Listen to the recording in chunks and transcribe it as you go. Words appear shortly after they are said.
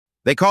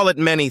They call it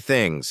many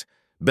things.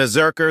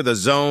 Berserker, the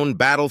zone,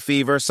 battle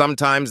fever,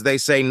 sometimes they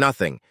say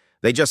nothing.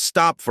 They just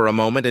stop for a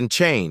moment and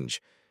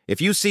change.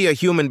 If you see a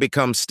human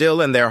become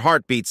still and their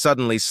heartbeat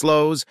suddenly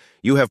slows,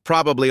 you have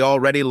probably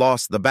already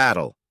lost the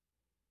battle.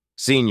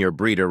 Senior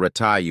Breeder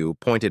Ratayu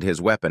pointed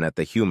his weapon at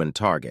the human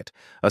target,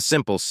 a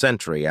simple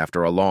sentry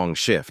after a long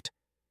shift.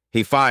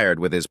 He fired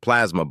with his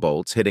plasma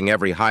bolts, hitting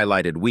every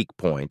highlighted weak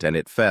point, and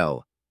it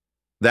fell.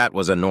 That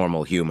was a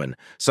normal human,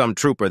 some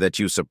trooper that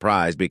you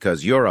surprised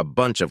because you're a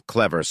bunch of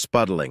clever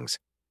spuddlings.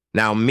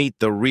 Now meet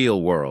the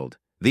real world.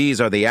 These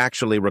are the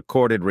actually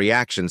recorded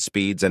reaction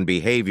speeds and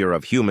behavior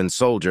of human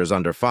soldiers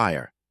under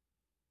fire.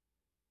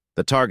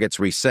 The targets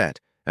reset,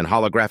 and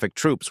holographic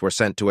troops were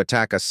sent to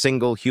attack a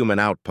single human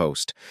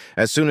outpost.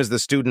 As soon as the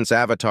students'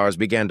 avatars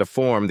began to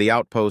form, the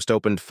outpost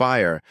opened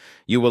fire.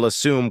 You will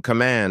assume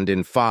command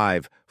in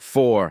 5,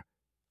 4...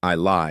 I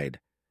lied.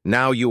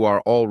 Now you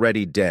are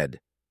already dead.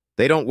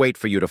 They don't wait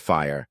for you to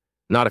fire,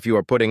 not if you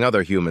are putting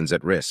other humans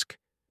at risk.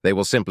 They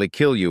will simply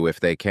kill you if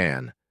they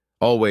can.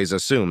 Always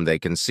assume they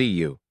can see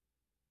you.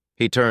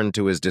 He turned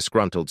to his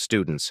disgruntled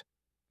students.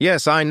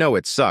 Yes, I know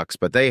it sucks,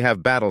 but they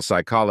have battle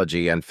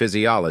psychology and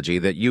physiology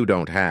that you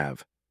don't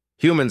have.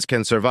 Humans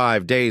can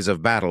survive days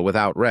of battle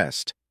without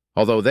rest,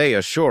 although they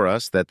assure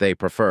us that they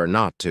prefer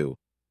not to.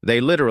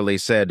 They literally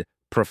said,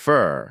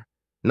 prefer,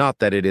 not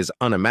that it is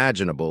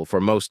unimaginable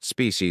for most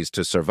species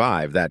to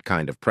survive that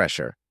kind of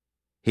pressure.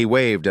 He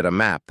waved at a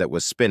map that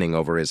was spinning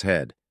over his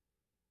head.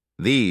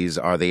 These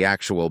are the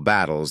actual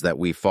battles that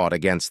we fought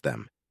against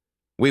them.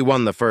 We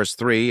won the first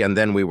 3, and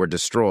then we were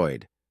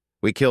destroyed.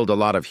 We killed a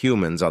lot of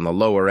humans on the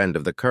lower end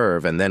of the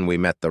curve, and then we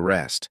met the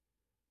rest.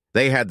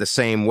 They had the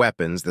same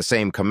weapons, the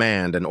same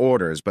command and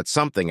orders, but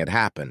something had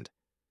happened.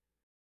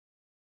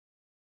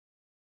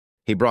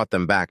 He brought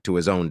them back to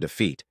his own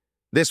defeat.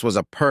 This was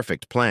a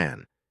perfect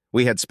plan.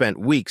 We had spent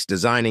weeks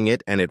designing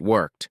it, and it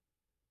worked.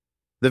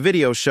 The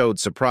video showed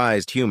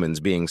surprised humans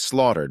being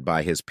slaughtered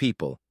by his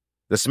people,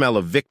 the smell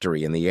of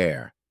victory in the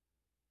air.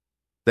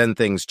 Then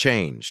things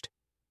changed.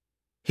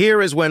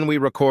 Here is when we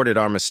recorded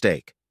our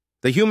mistake.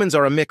 The humans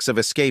are a mix of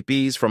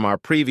escapees from our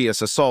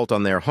previous assault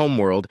on their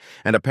homeworld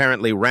and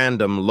apparently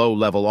random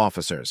low-level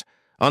officers.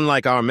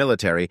 Unlike our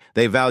military,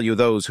 they value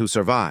those who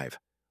survive.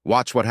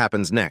 Watch what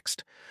happens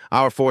next.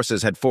 Our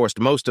forces had forced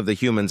most of the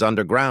humans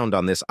underground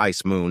on this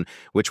ice moon,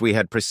 which we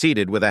had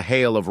preceded with a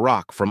hail of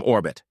rock from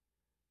orbit.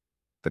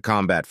 The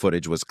combat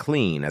footage was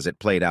clean as it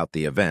played out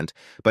the event,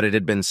 but it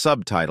had been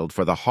subtitled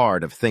for the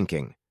hard of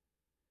thinking.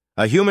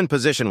 A human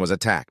position was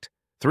attacked.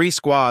 3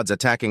 squads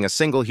attacking a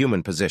single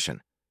human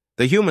position.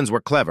 The humans were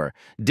clever,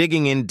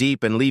 digging in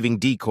deep and leaving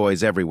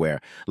decoys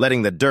everywhere,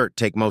 letting the dirt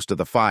take most of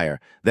the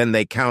fire. Then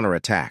they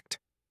counterattacked.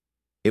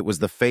 It was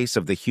the face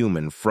of the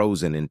human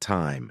frozen in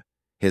time,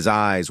 his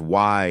eyes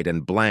wide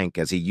and blank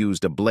as he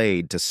used a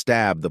blade to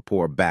stab the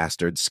poor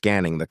bastard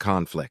scanning the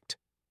conflict.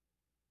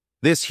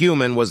 This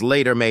human was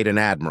later made an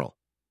admiral.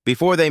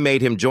 Before they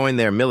made him join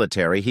their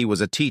military, he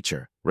was a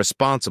teacher,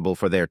 responsible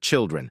for their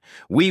children.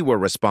 We were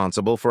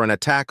responsible for an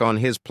attack on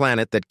his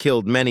planet that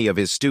killed many of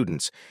his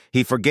students.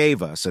 He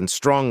forgave us and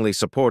strongly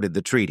supported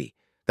the treaty.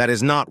 That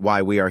is not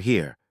why we are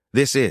here.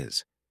 This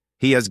is.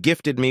 He has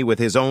gifted me with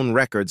his own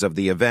records of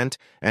the event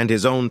and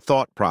his own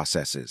thought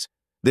processes.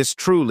 This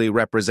truly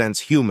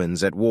represents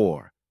humans at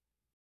war.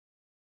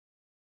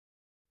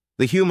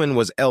 The human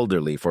was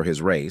elderly for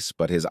his race,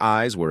 but his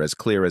eyes were as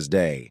clear as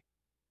day.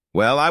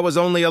 Well, I was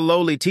only a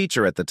lowly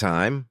teacher at the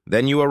time.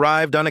 Then you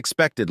arrived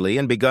unexpectedly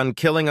and begun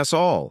killing us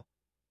all.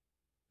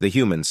 The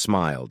human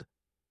smiled.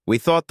 We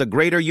thought the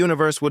greater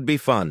universe would be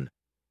fun.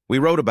 We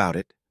wrote about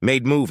it,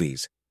 made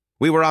movies.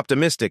 We were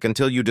optimistic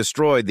until you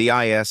destroyed the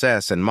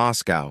ISS in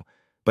Moscow,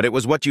 but it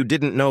was what you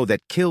didn't know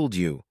that killed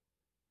you.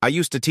 I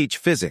used to teach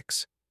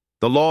physics,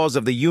 the laws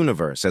of the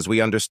universe as we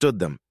understood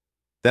them.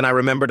 Then I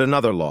remembered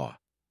another law.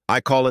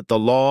 I call it the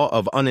law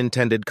of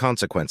unintended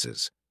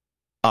consequences.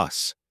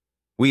 Us.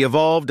 We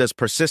evolved as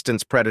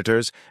persistence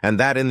predators, and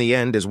that in the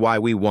end is why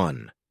we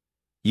won.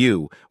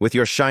 You, with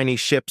your shiny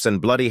ships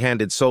and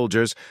bloody-handed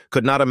soldiers,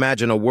 could not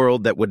imagine a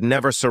world that would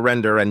never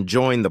surrender and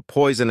join the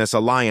poisonous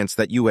alliance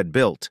that you had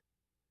built.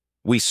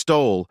 We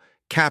stole,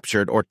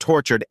 captured, or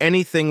tortured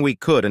anything we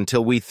could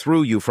until we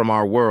threw you from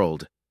our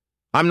world.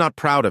 I'm not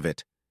proud of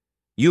it.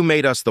 You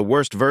made us the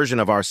worst version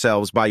of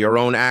ourselves by your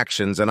own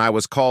actions, and I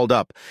was called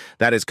up,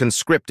 that is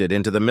conscripted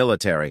into the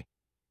military.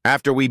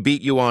 After we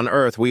beat you on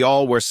Earth, we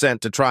all were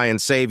sent to try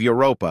and save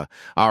Europa,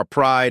 our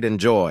pride and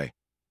joy.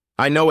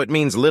 I know it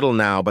means little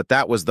now, but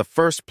that was the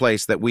first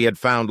place that we had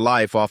found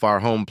life off our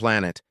home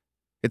planet.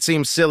 It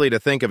seems silly to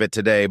think of it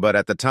today, but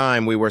at the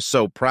time we were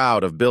so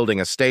proud of building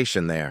a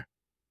station there.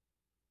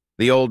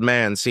 The old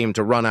man seemed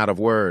to run out of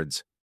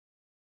words.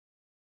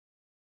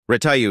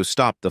 Ratayu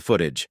stopped the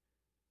footage.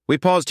 We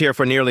paused here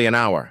for nearly an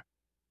hour.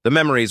 The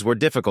memories were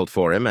difficult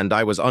for him, and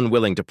I was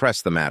unwilling to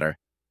press the matter.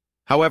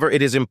 However,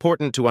 it is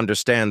important to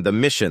understand the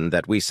mission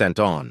that we sent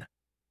on.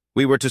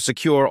 We were to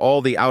secure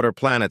all the outer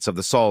planets of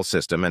the Sol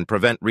system and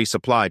prevent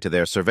resupply to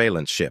their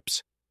surveillance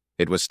ships.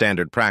 It was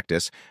standard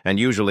practice and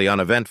usually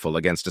uneventful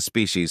against a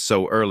species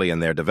so early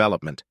in their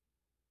development.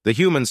 The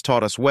humans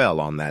taught us well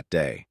on that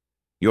day.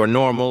 Your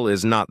normal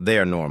is not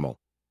their normal.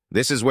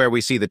 This is where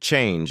we see the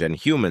change, and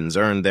humans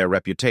earned their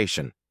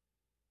reputation.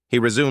 He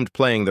resumed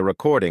playing the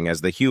recording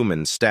as the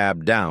human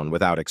stabbed down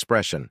without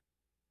expression.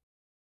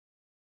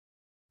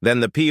 Then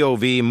the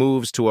POV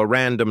moves to a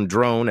random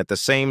drone at the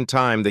same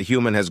time the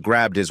human has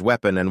grabbed his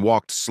weapon and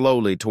walked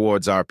slowly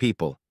towards our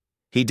people.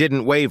 He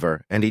didn't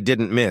waver, and he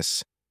didn't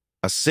miss.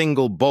 A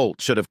single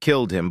bolt should have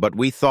killed him, but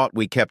we thought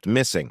we kept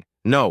missing.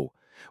 No,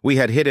 we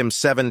had hit him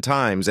 7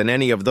 times, and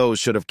any of those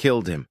should have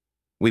killed him.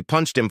 We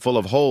punched him full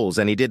of holes,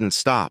 and he didn't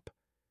stop.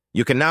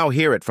 You can now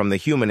hear it from the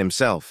human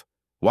himself.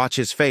 Watch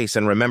his face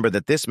and remember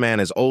that this man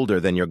is older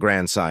than your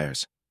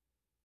grandsires.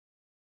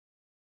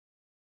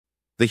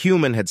 The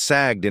human had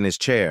sagged in his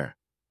chair,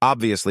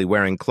 obviously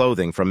wearing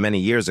clothing from many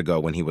years ago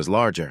when he was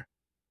larger.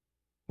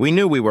 We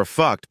knew we were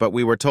fucked, but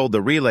we were told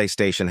the relay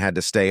station had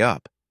to stay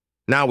up.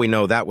 Now we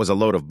know that was a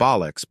load of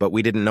bollocks, but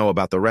we didn't know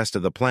about the rest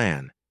of the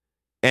plan.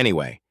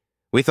 Anyway,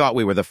 we thought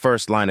we were the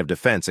first line of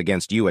defense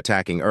against you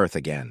attacking Earth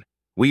again.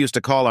 We used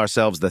to call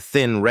ourselves the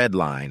Thin Red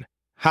Line.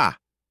 Ha!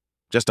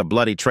 Just a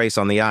bloody trace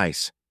on the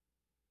ice.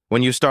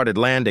 When you started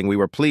landing, we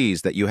were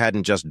pleased that you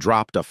hadn't just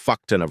dropped a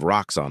fuckton of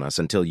rocks on us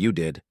until you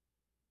did.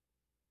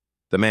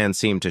 The man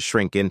seemed to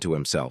shrink into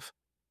himself.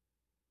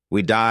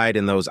 We died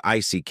in those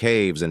icy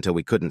caves until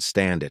we couldn't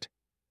stand it.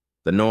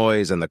 The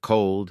noise and the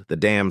cold, the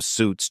damn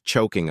suits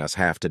choking us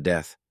half to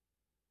death.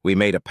 We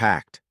made a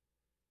pact.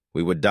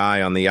 We would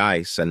die on the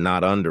ice and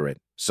not under it,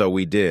 so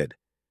we did.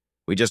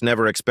 We just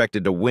never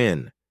expected to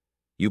win.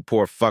 You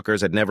poor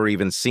fuckers had never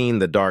even seen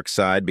the dark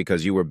side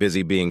because you were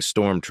busy being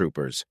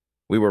stormtroopers.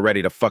 We were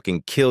ready to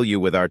fucking kill you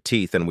with our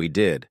teeth, and we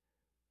did.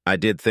 I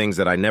did things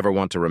that I never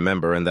want to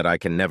remember and that I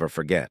can never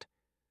forget.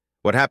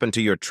 What happened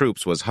to your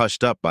troops was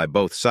hushed up by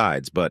both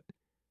sides, but...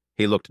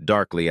 He looked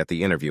darkly at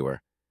the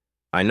interviewer.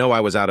 I know I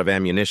was out of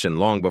ammunition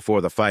long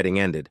before the fighting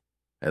ended.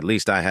 At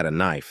least I had a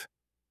knife.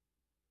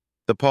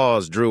 The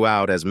pause drew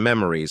out as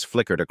memories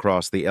flickered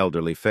across the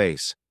elderly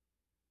face.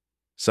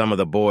 Some of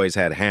the boys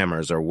had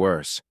hammers or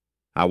worse.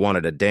 I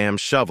wanted a damn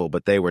shovel,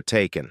 but they were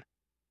taken.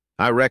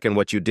 I reckon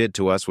what you did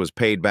to us was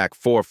paid back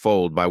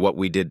 4-fold by what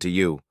we did to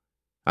you.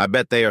 I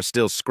bet they are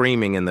still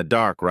screaming in the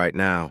dark right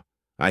now.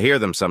 I hear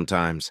them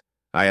sometimes.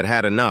 I had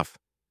had enough.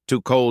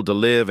 Too cold to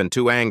live and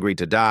too angry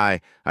to die.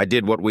 I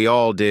did what we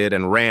all did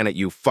and ran at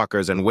you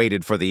fuckers and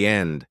waited for the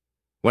end.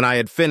 When I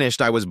had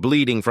finished, I was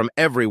bleeding from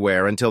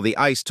everywhere until the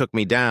ice took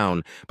me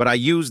down, but I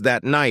used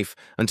that knife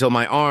until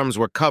my arms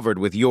were covered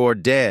with your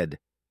dead.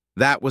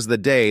 That was the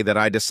day that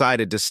I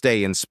decided to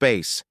stay in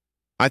space.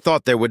 I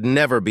thought there would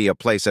never be a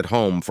place at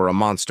home for a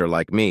monster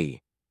like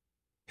me.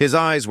 His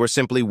eyes were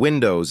simply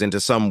windows into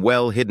some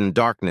well-hidden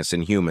darkness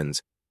in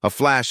humans, a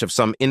flash of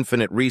some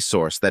infinite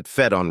resource that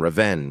fed on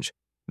revenge.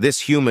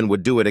 This human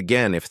would do it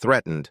again if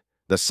threatened.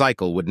 The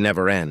cycle would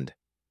never end.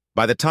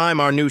 By the time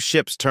our new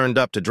ships turned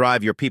up to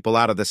drive your people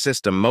out of the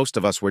system, most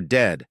of us were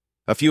dead.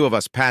 A few of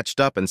us patched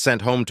up and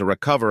sent home to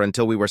recover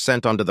until we were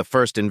sent onto the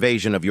first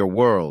invasion of your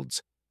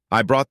worlds.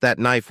 I brought that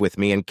knife with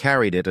me and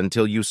carried it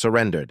until you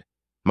surrendered.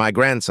 My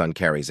grandson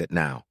carries it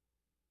now.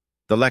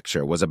 The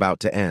lecture was about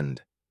to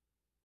end.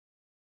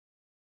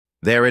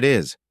 There it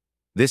is.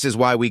 This is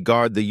why we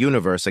guard the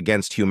universe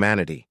against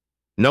humanity.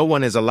 No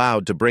one is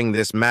allowed to bring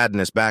this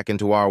madness back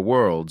into our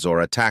worlds or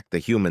attack the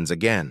humans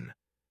again.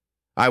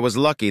 I was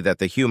lucky that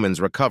the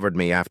humans recovered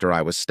me after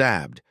I was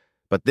stabbed,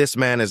 but this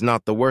man is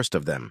not the worst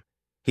of them.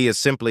 He is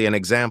simply an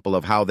example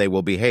of how they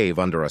will behave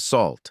under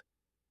assault.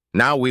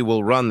 Now we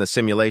will run the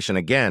simulation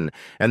again,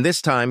 and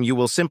this time you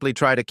will simply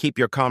try to keep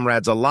your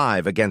comrades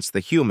alive against the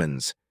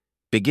humans.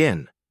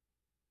 Begin.